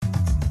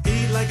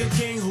Burger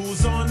King,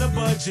 who's on the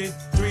budget?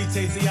 3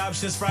 tasty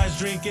options, fries,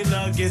 drink, and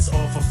nuggets,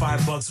 all for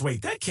 $5.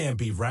 Wait, that can't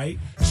be right.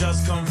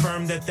 Just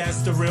confirm that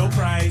that's the real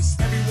price.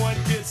 Everyone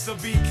gets a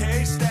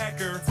BK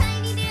stacker.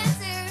 Tiny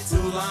dancer.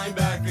 2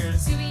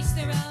 linebackers. To each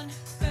their own.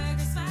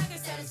 Burger, swagger,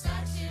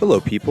 satisfaction. Hello,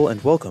 people,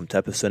 and welcome to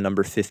episode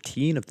number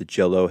 15 of the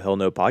Jello Hell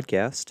No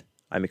podcast.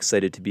 I'm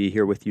excited to be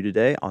here with you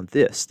today on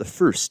this, the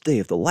first day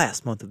of the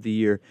last month of the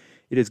year.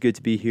 It is good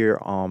to be here.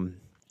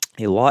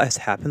 A lot has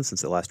happened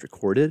since I last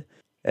recorded.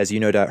 As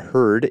you no doubt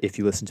heard, if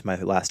you listened to my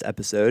last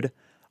episode,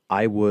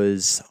 I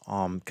was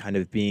kind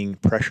of being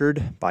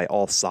pressured by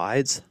all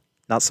sides,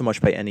 not so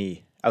much by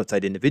any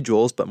outside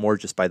individuals, but more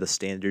just by the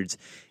standards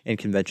and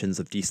conventions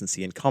of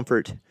decency and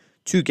comfort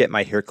to get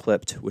my hair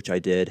clipped, which I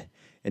did,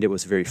 and it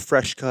was a very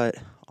fresh cut.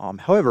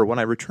 However, when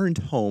I returned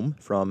home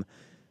from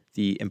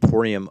the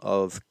emporium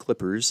of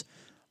clippers,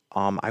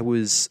 I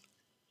was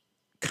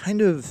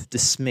kind of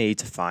dismayed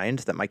to find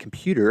that my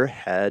computer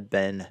had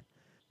been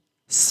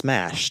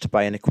smashed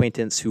by an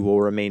acquaintance who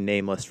will remain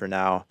nameless for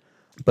now,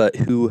 but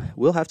who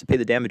will have to pay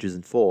the damages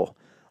in full.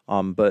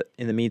 But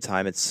in the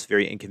meantime, it's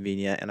very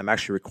inconvenient, and I'm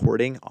actually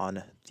recording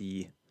on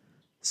the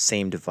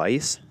same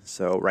device.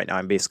 So right now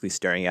I'm basically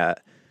staring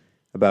at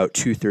about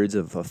 2/3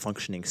 of a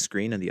functioning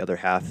screen, and the other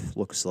half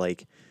looks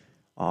like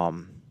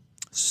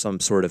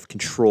some sort of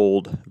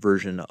controlled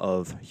version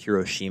of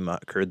Hiroshima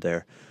occurred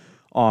there.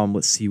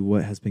 Let's see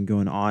what has been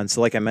going on.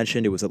 So like I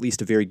mentioned, it was at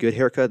least a very good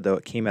haircut, though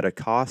it came at a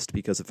cost,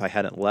 because if I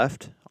hadn't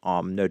left,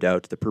 no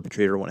doubt the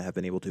perpetrator wouldn't have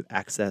been able to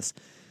access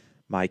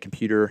my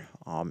computer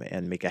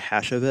and make a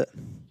hash of it.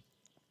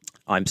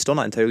 I'm still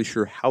not entirely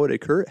sure how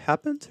it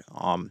happened,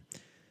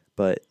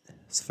 but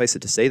suffice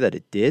it to say that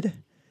it did,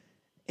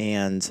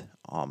 and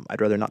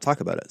I'd rather not talk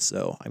about it.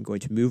 So I'm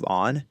going to move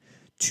on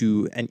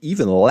to an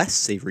even less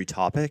savory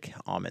topic,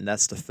 and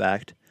that's the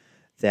fact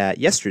that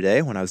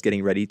yesterday, when I was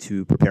getting ready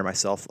to prepare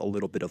myself a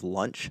little bit of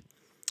lunch,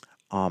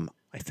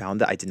 I found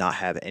that I did not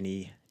have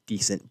any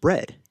decent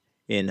bread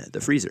in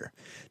the freezer.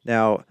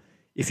 Now,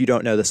 if you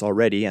don't know this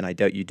already, and I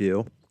doubt you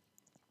do,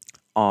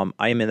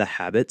 I am in the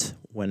habit,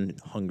 when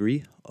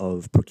hungry,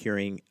 of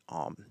poaching,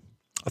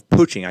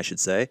 I should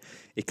say,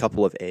 a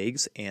couple of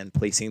eggs and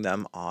placing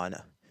them on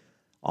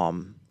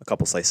a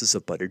couple slices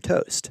of buttered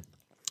toast.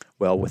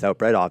 Well, without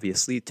bread,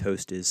 obviously,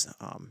 toast is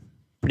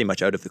pretty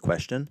much out of the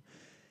question.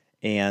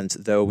 And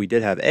though we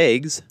did have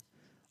eggs,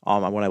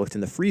 when I looked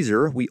in the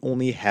freezer, we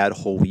only had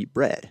whole wheat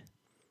bread.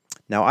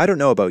 Now, I don't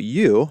know about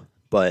you,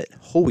 but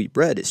whole wheat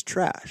bread is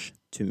trash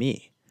to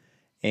me.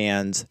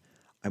 And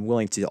I'm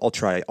willing to,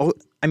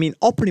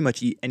 I'll pretty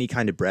much eat any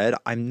kind of bread.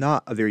 I'm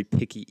not a very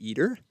picky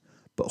eater,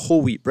 but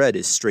whole wheat bread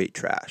is straight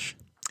trash.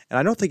 And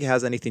I don't think it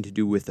has anything to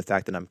do with the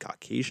fact that I'm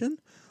Caucasian.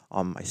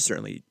 I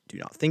certainly do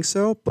not think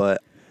so,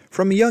 but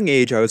from a young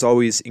age, I was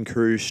always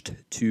encouraged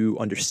to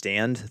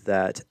understand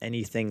that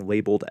anything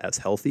labeled as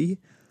healthy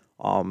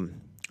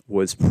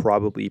was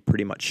probably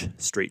pretty much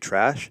straight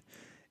trash,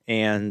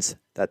 and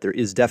that there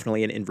is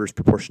definitely an inverse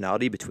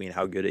proportionality between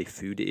how good a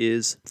food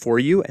is for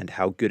you and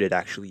how good it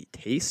actually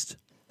tastes.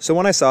 So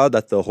when I saw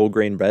that the whole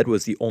grain bread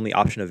was the only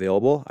option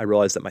available, I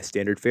realized that my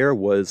standard fare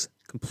was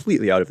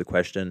completely out of the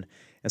question,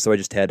 and so I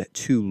just had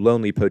 2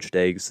 lonely poached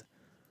eggs,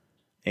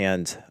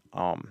 and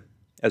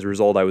as a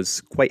result, I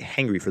was quite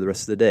hangry for the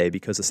rest of the day,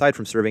 because aside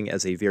from serving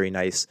as a very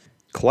nice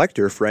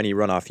collector for any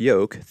runoff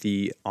yolk,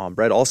 the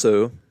bread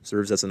also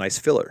serves as a nice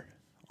filler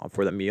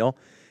for the meal.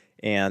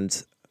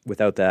 And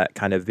without that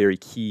kind of very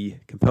key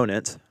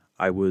component,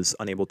 I was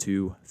unable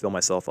to fill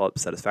myself up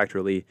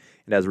satisfactorily.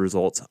 And as a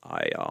result,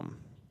 I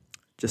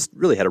just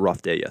really had a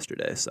rough day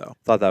yesterday. So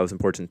thought that was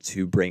important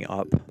to bring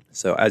up.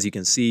 So as you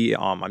can see,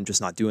 I'm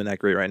just not doing that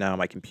great right now.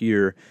 My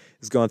computer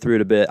is going through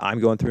it a bit. I'm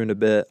going through it a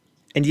bit.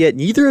 And yet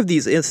neither of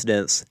these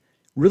incidents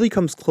really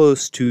comes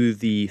close to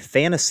the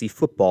fantasy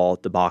football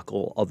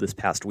debacle of this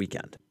past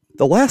weekend.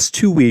 The last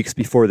 2 weeks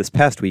before this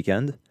past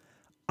weekend,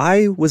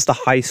 I was the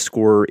high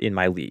scorer in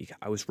my league.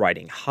 I was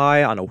riding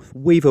high on a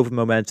wave of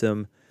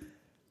momentum,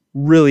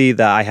 really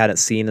that I hadn't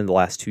seen in the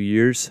last 2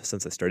 years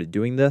since I started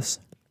doing this.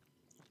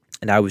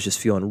 And I was just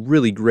feeling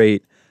really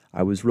great.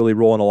 I was really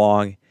rolling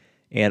along,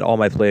 and all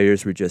my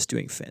players were just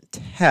doing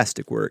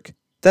fantastic work.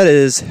 That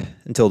is,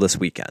 until this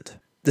weekend.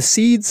 The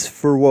seeds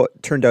for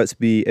what turned out to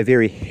be a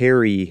very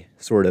hairy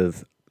sort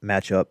of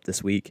matchup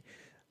this week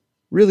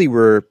really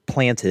were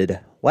planted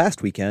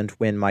last weekend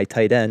when my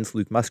tight end,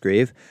 Luke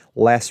Musgrave,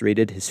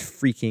 lacerated his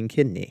freaking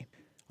kidney.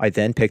 I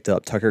then picked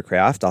up Tucker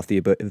Kraft off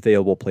the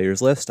available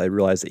players list. I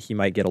realized that he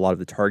might get a lot of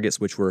the targets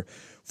which were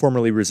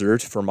formerly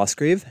reserved for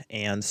Musgrave,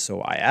 and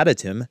so I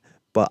added him,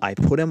 but I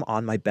put him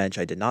on my bench.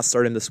 I did not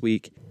start him this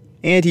week,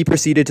 and he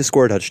proceeded to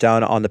score a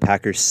touchdown on the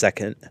Packers'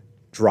 second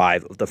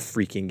drive of the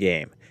freaking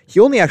game. He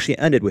only actually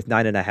ended with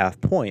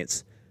 9.5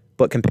 points,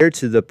 but compared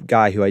to the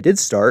guy who I did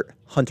start,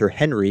 Hunter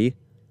Henry,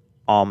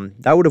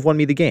 that would have won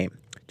me the game.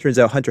 Turns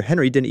out Hunter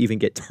Henry didn't even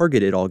get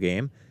targeted all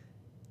game,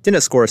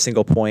 didn't score a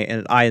single point,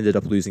 and I ended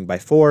up losing by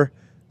 4.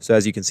 So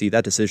as you can see,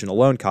 that decision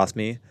alone cost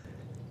me.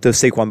 Though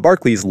Saquon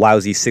Barkley's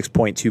lousy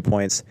 6.2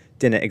 points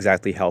didn't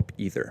exactly help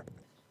either.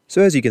 So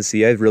as you can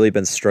see, I've really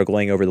been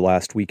struggling over the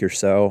last week or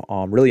so,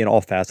 really in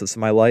all facets of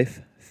my life.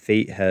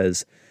 Fate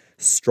has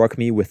struck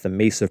me with the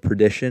mace of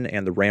perdition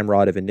and the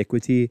ramrod of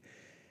iniquity.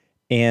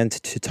 And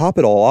to top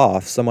it all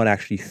off, someone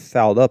actually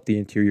fouled up the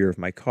interior of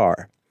my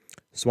car.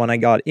 So when I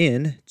got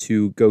in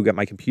to go get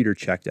my computer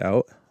checked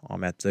out,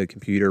 I'm at the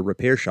computer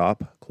repair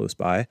shop close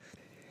by,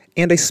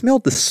 and I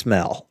smelled the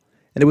smell.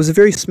 And it was a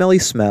very smelly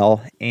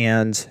smell,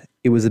 and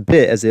it was a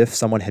bit as if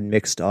someone had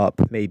mixed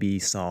up maybe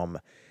some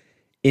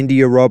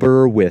India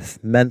rubber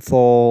with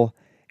menthol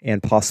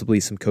and possibly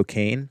some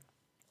cocaine,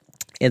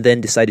 and then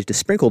decided to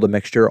sprinkle the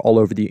mixture all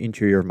over the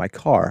interior of my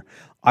car.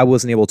 I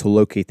wasn't able to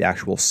locate the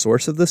actual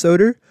source of this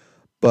odor,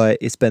 but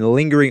it's been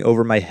lingering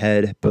over my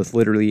head, both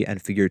literally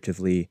and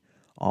figuratively,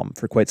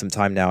 for quite some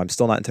time now. I'm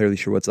still not entirely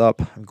sure what's up.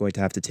 I'm going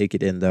to have to take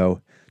it in, though,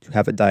 to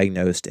have it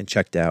diagnosed and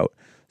checked out.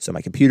 So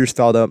my computer's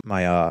fouled up,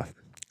 my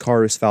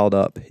car is fouled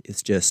up.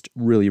 It's just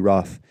really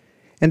rough.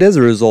 And as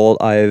a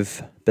result,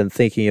 I've been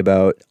thinking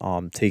about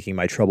taking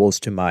my troubles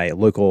to my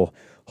local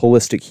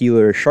holistic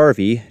healer,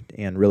 Sharvy,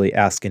 and really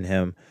asking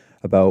him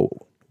about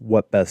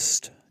what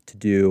best to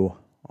do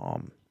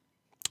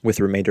with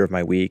the remainder of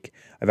my week.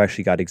 I've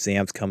actually got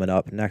exams coming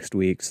up next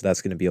week, so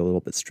that's going to be a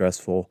little bit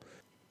stressful.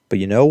 But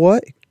you know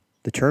what?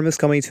 The term is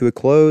coming to a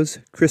close,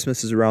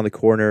 Christmas is around the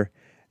corner,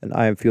 and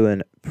I am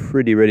feeling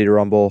pretty ready to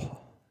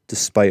rumble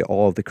despite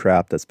all of the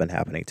crap that's been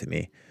happening to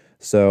me.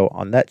 So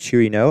on that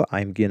cheery note,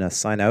 I'm going to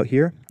sign out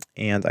here,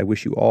 and I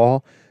wish you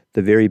all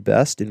the very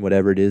best in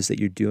whatever it is that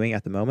you're doing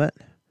at the moment.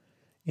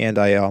 And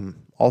I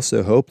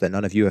also hope that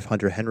none of you have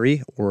Hunter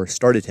Henry or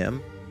started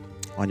him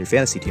on your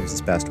fantasy teams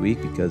this past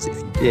week, because if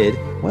you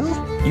did,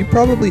 well, you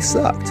probably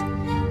sucked.